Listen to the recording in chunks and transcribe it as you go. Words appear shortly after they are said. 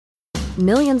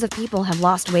Millions of people have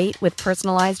lost weight with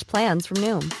personalized plans from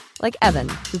Noom. Like Evan,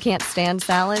 who can't stand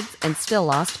salads and still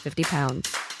lost 50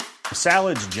 pounds.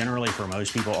 Salads generally for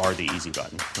most people are the easy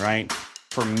button, right?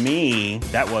 For me,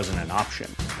 that wasn't an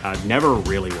option. I never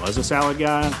really was a salad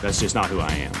guy. That's just not who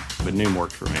I am. But Noom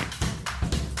worked for me.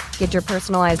 Get your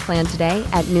personalized plan today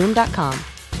at Noom.com.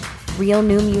 Real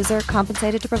Noom user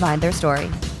compensated to provide their story.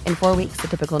 In 4 weeks, the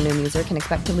typical Noom user can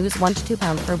expect to lose 1 to 2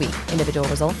 pounds per week. Individual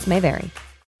results may vary.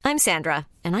 I'm Sandra,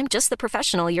 and I'm just the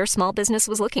professional your small business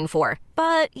was looking for.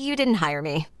 But you didn't hire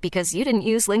me because you didn't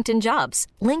use LinkedIn Jobs.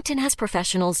 LinkedIn has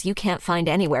professionals you can't find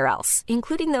anywhere else,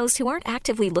 including those who aren't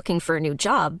actively looking for a new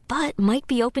job, but might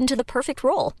be open to the perfect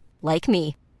role, like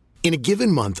me. In a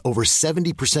given month, over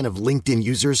 70% of LinkedIn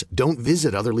users don't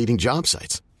visit other leading job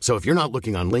sites. So if you're not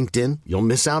looking on LinkedIn, you'll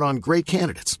miss out on great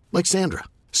candidates like Sandra.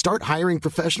 Start hiring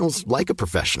professionals like a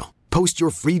professional. Post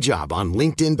your free job on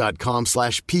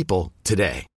linkedin.com/people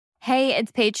today. Hey,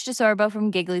 it's Paige DeSorbo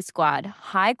from Giggly Squad.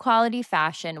 High quality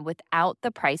fashion without the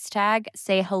price tag.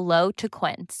 Say hello to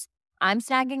Quince. I'm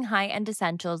snagging high-end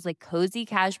essentials like cozy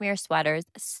cashmere sweaters,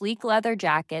 sleek leather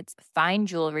jackets, fine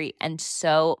jewelry, and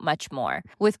so much more.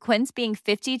 With Quince being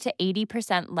 50 to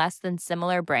 80% less than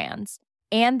similar brands.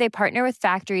 And they partner with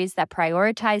factories that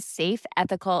prioritize safe,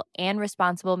 ethical, and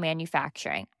responsible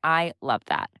manufacturing. I love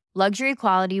that. Luxury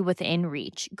quality within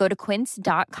reach. Go to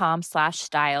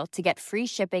quince.com/style to get free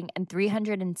shipping and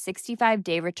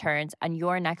 365-day returns on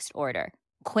your next order.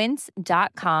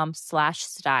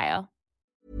 Quince.com/style.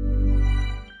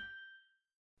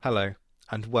 Hello,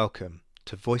 and welcome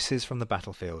to Voices from the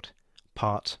Battlefield,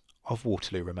 part of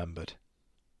Waterloo Remembered.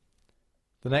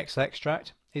 The next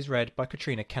extract is read by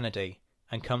Katrina Kennedy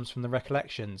and comes from the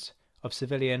recollections of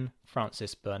civilian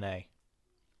Frances Burney.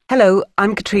 Hello,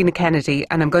 I'm Katrina Kennedy,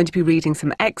 and I'm going to be reading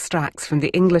some extracts from the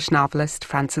English novelist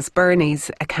Frances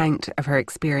Burney's account of her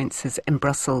experiences in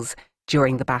Brussels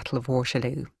during the Battle of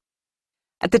Waterloo.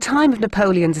 At the time of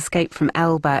Napoleon's escape from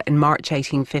Elba in March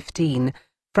 1815,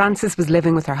 Frances was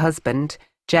living with her husband,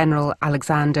 General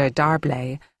Alexander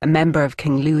D'Arblay, a member of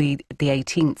King Louis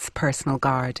XVIII's personal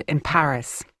guard, in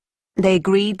Paris. They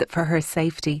agreed that for her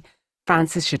safety,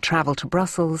 Frances should travel to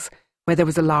Brussels, where there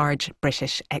was a large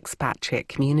British expatriate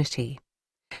community.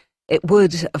 It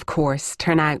would, of course,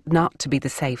 turn out not to be the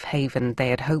safe haven they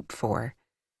had hoped for.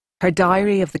 Her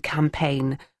diary of the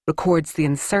campaign records the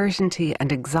uncertainty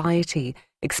and anxiety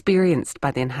experienced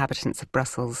by the inhabitants of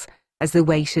Brussels as they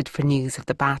waited for news of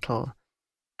the battle,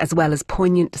 as well as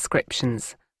poignant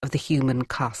descriptions of the human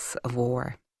costs of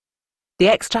war. The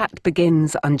extract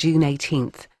begins on June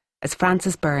 18th, as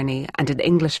Frances Burney and an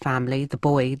English family, the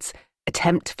Boyds,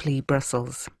 attempt to flee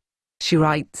Brussels. She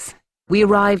writes, "We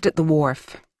arrived at the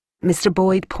wharf. Mr.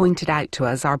 Boyd pointed out to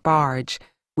us our barge,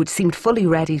 which seemed fully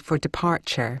ready for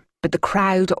departure, but the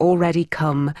crowd already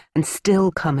come and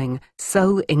still coming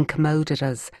so incommoded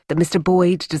us that Mr.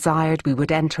 Boyd desired we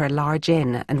would enter a large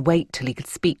inn and wait till he could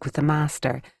speak with the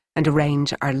master and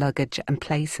arrange our luggage and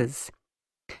places.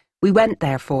 We went,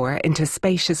 therefore, into a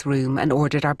spacious room and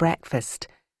ordered our breakfast,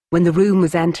 when the room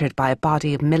was entered by a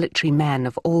body of military men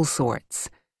of all sorts.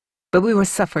 But we were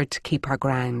suffered to keep our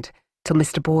ground, till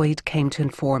Mr. Boyd came to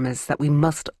inform us that we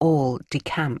must all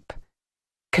decamp.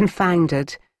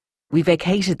 Confounded, we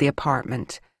vacated the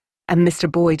apartment, and Mr.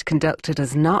 Boyd conducted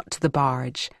us not to the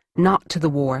barge, not to the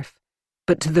wharf,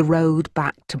 but to the road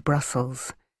back to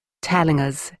Brussels, telling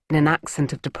us, in an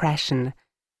accent of depression,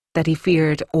 that he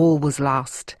feared all was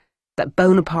lost, that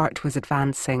Bonaparte was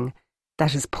advancing,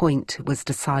 that his point was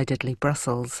decidedly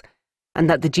Brussels, and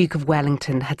that the Duke of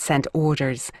Wellington had sent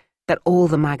orders that all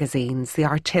the magazines, the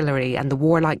artillery and the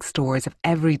warlike stores of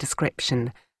every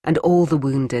description, and all the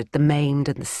wounded, the maimed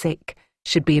and the sick,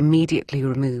 should be immediately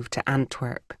removed to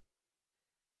Antwerp.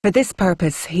 For this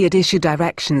purpose he had issued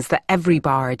directions that every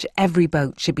barge, every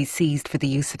boat should be seized for the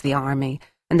use of the army,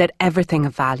 and that everything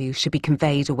of value should be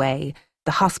conveyed away,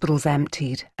 the hospitals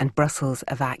emptied and Brussels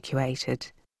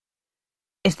evacuated.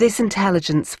 If this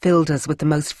intelligence filled us with the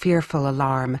most fearful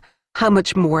alarm, how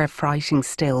much more affrighting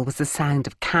still was the sound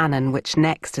of cannon which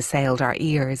next assailed our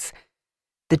ears.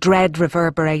 The dread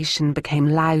reverberation became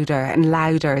louder and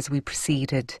louder as we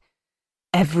proceeded.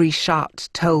 Every shot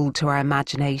told to our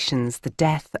imaginations the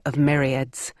death of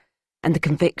myriads, and the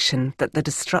conviction that the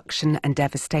destruction and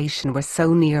devastation were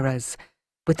so near us,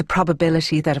 with the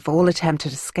probability that if all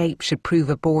attempted escape should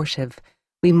prove abortive,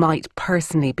 we might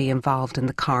personally be involved in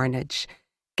the carnage,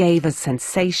 gave us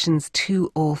sensations too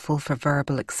awful for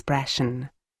verbal expression.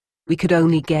 We could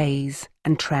only gaze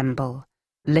and tremble,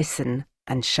 listen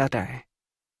and shudder.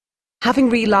 Having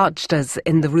relodged us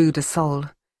in the Rue de Sol,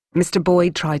 Mr.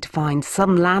 Boyd tried to find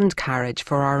some land carriage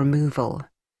for our removal.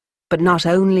 But not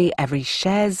only every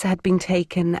chaise had been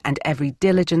taken and every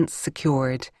diligence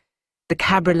secured, the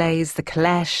cabriolets, the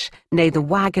calèches, nay, the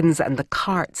wagons and the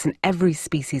carts and every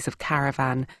species of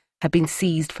caravan had been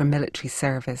seized for military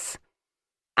service.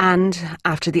 And,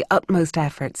 after the utmost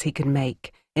efforts he could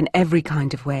make, in every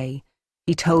kind of way,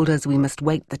 he told us we must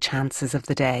wait the chances of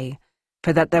the day,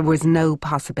 for that there was no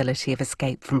possibility of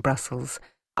escape from Brussels,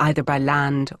 either by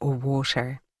land or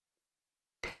water.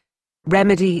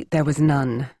 Remedy there was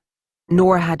none,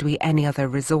 nor had we any other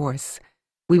resource.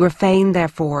 We were fain,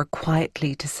 therefore,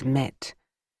 quietly to submit.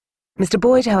 Mr.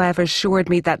 Boyd, however, assured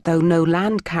me that though no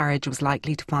land carriage was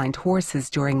likely to find horses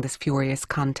during this furious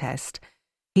contest,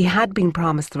 he had been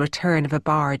promised the return of a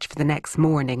barge for the next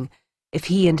morning if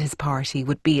he and his party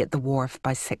would be at the wharf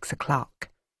by 6 o'clock.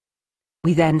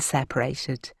 We then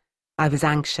separated. I was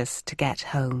anxious to get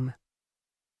home.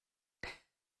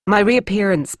 My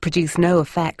reappearance produced no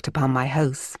effect upon my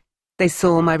hosts. They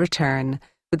saw my return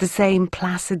with the same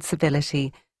placid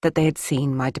civility that they had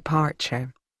seen my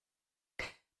departure.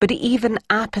 But even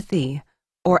apathy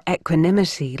or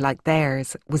equanimity like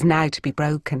theirs was now to be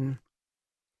broken.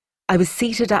 I was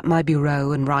seated at my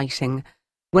bureau and writing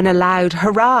when a loud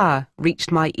hurrah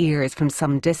reached my ears from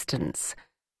some distance,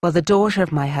 while the daughter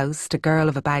of my host, a girl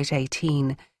of about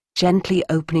 18, gently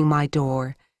opening my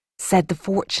door, said the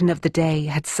fortune of the day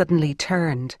had suddenly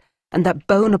turned and that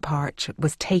Bonaparte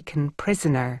was taken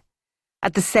prisoner.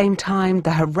 At the same time,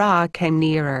 the hurrah came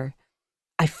nearer.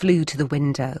 I flew to the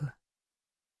window.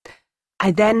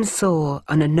 I then saw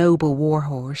on a noble war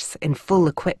horse in full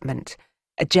equipment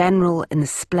a general in the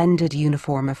splendid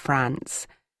uniform of France,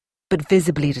 but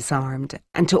visibly disarmed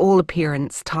and to all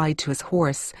appearance tied to his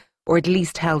horse, or at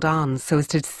least held on so as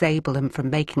to disable him from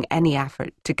making any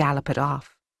effort to gallop it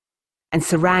off, and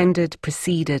surrounded,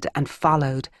 preceded and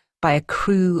followed by a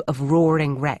crew of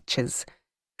roaring wretches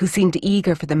who seemed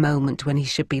eager for the moment when he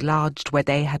should be lodged where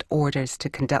they had orders to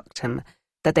conduct him,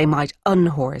 that they might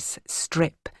unhorse,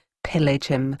 strip, pillage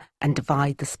him and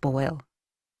divide the spoil.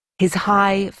 His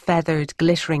high, feathered,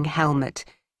 glittering helmet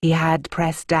he had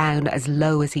pressed down as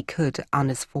low as he could on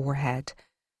his forehead,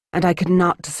 and I could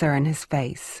not discern his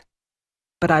face.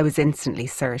 But I was instantly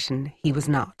certain he was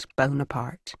not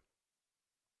Bonaparte.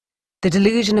 The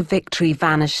delusion of victory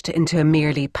vanished into a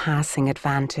merely passing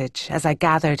advantage as I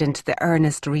gathered into the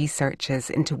earnest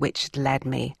researches into which it led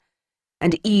me,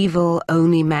 and evil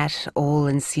only met all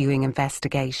ensuing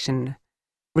investigation.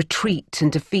 Retreat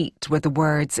and defeat were the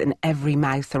words in every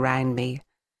mouth around me.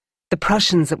 The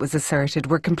Prussians, it was asserted,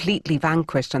 were completely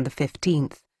vanquished on the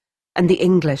 15th, and the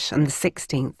English on the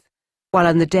 16th, while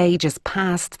on the day just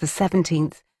past, the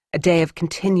 17th, a day of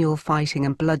continual fighting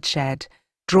and bloodshed,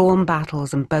 drawn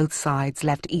battles on both sides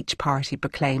left each party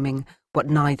proclaiming what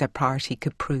neither party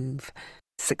could prove: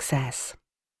 success.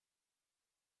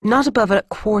 Not above a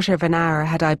quarter of an hour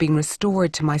had I been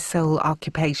restored to my sole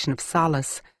occupation of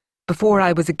solace, before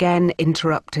I was again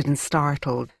interrupted and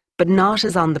startled, but not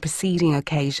as on the preceding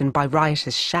occasion by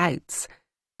riotous shouts.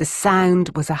 The sound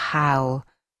was a howl,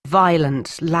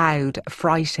 violent, loud,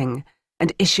 affrighting,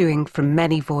 and issuing from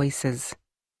many voices.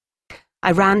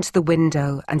 I ran to the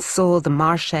window and saw the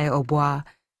Marché aux Bois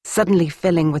suddenly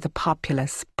filling with a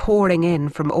populace, pouring in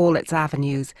from all its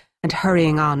avenues and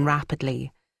hurrying on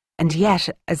rapidly, and yet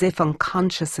as if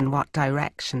unconscious in what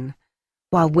direction,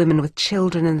 while women with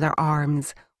children in their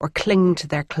arms or clinging to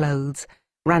their clothes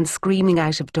ran screaming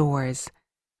out of doors,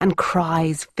 and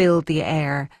cries filled the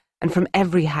air, and from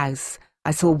every house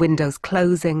I saw windows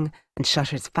closing and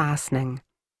shutters fastening.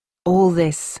 All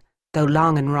this, though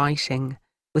long in writing,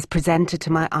 was presented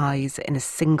to my eyes in a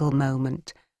single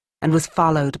moment, and was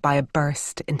followed by a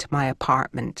burst into my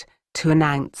apartment to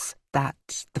announce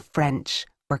that the French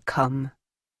were come.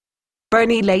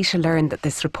 Burney later learned that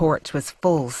this report was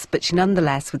false, but she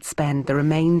nonetheless would spend the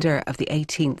remainder of the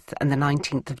 18th and the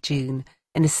 19th of June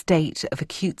in a state of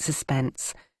acute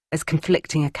suspense as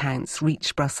conflicting accounts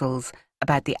reached Brussels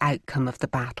about the outcome of the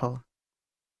battle.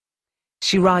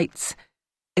 She writes,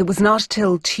 "It was not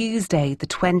till Tuesday the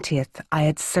 20th I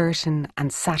had certain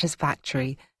and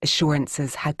satisfactory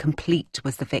assurances how complete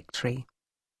was the victory.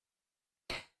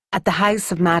 At the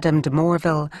house of Madame de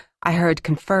Morville I heard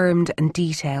confirmed and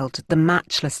detailed the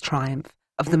matchless triumph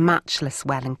of the matchless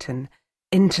Wellington,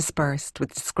 interspersed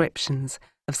with descriptions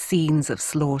of scenes of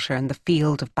slaughter in the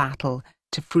field of battle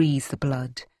to freeze the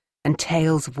blood, and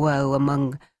tales of woe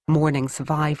among mourning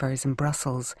survivors in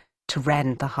Brussels to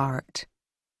rend the heart.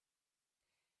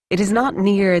 It is not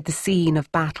near the scene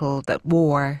of battle that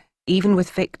war, even with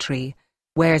victory,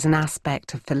 wears an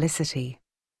aspect of felicity.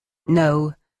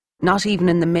 No, not even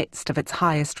in the midst of its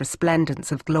highest resplendence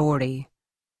of glory.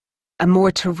 A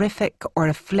more terrific or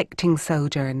afflicting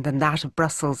sojourn than that of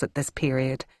Brussels at this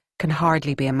period can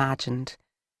hardly be imagined.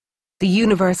 The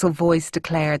universal voice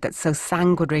declared that so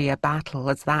sanguinary a battle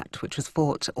as that which was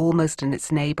fought almost in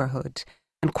its neighbourhood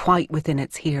and quite within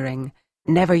its hearing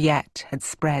never yet had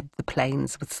spread the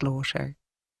plains with slaughter.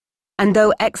 And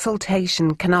though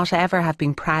exultation cannot ever have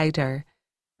been prouder,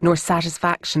 nor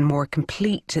satisfaction more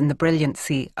complete in the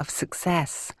brilliancy of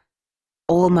success,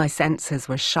 all my senses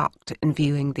were shocked in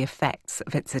viewing the effects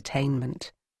of its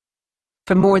attainment.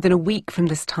 For more than a week from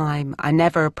this time, I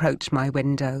never approached my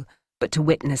window but to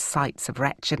witness sights of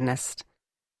wretchedness.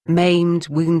 Maimed,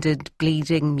 wounded,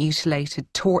 bleeding,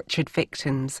 mutilated, tortured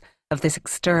victims of this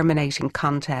exterminating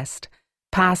contest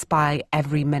passed by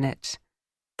every minute.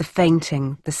 The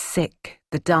fainting, the sick,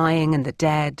 the dying and the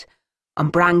dead,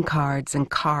 on brancards and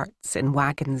carts in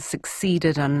wagons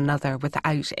succeeded on another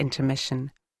without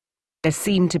intermission. There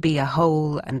seemed to be a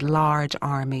whole and large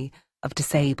army of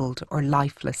disabled or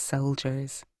lifeless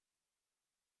soldiers.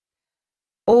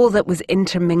 All that was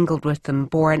intermingled with them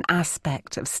bore an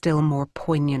aspect of still more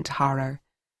poignant horror.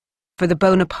 For the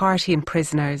Bonapartean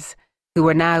prisoners, who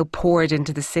were now poured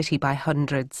into the city by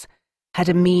hundreds, had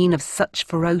a mien of such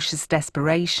ferocious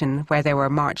desperation where they were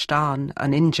marched on,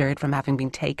 uninjured from having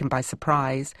been taken by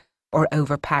surprise or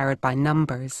overpowered by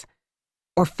numbers,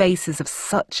 or faces of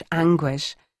such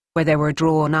anguish where they were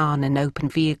drawn on in open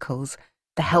vehicles,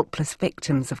 the helpless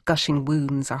victims of gushing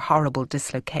wounds or horrible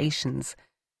dislocations,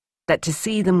 that to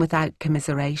see them without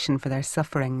commiseration for their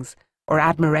sufferings or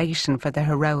admiration for the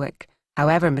heroic,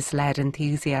 however misled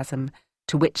enthusiasm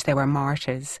to which they were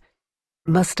martyrs,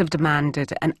 must have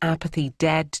demanded an apathy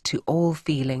dead to all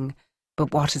feeling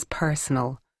but what is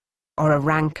personal, or a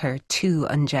rancour too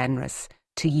ungenerous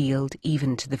to yield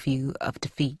even to the view of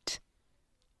defeat.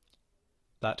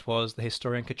 That was the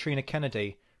historian Katrina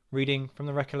Kennedy reading from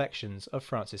the recollections of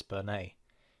Francis Burney,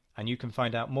 and you can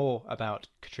find out more about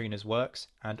Katrina's works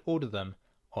and order them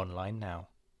online now.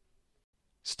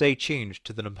 Stay tuned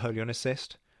to the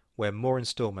Napoleonicist, where more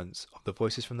instalments of the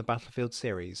Voices from the Battlefield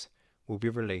series will be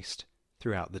released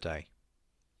throughout the day.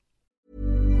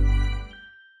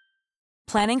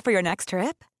 Planning for your next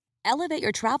trip? Elevate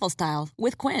your travel style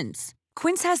with Quince.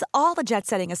 Quince has all the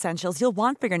jet-setting essentials you'll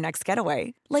want for your next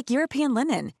getaway, like European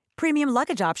linen, premium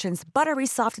luggage options, buttery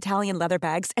soft Italian leather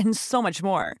bags, and so much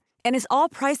more. And is all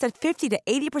priced at 50 to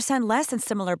 80% less than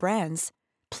similar brands.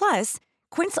 Plus,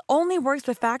 Quince only works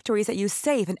with factories that use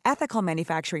safe and ethical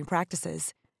manufacturing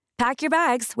practices. Pack your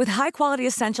bags with high-quality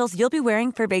essentials you'll be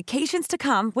wearing for vacations to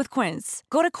come with Quince.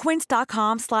 Go to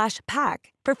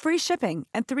quince.com/pack for free shipping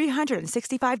and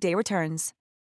 365-day returns.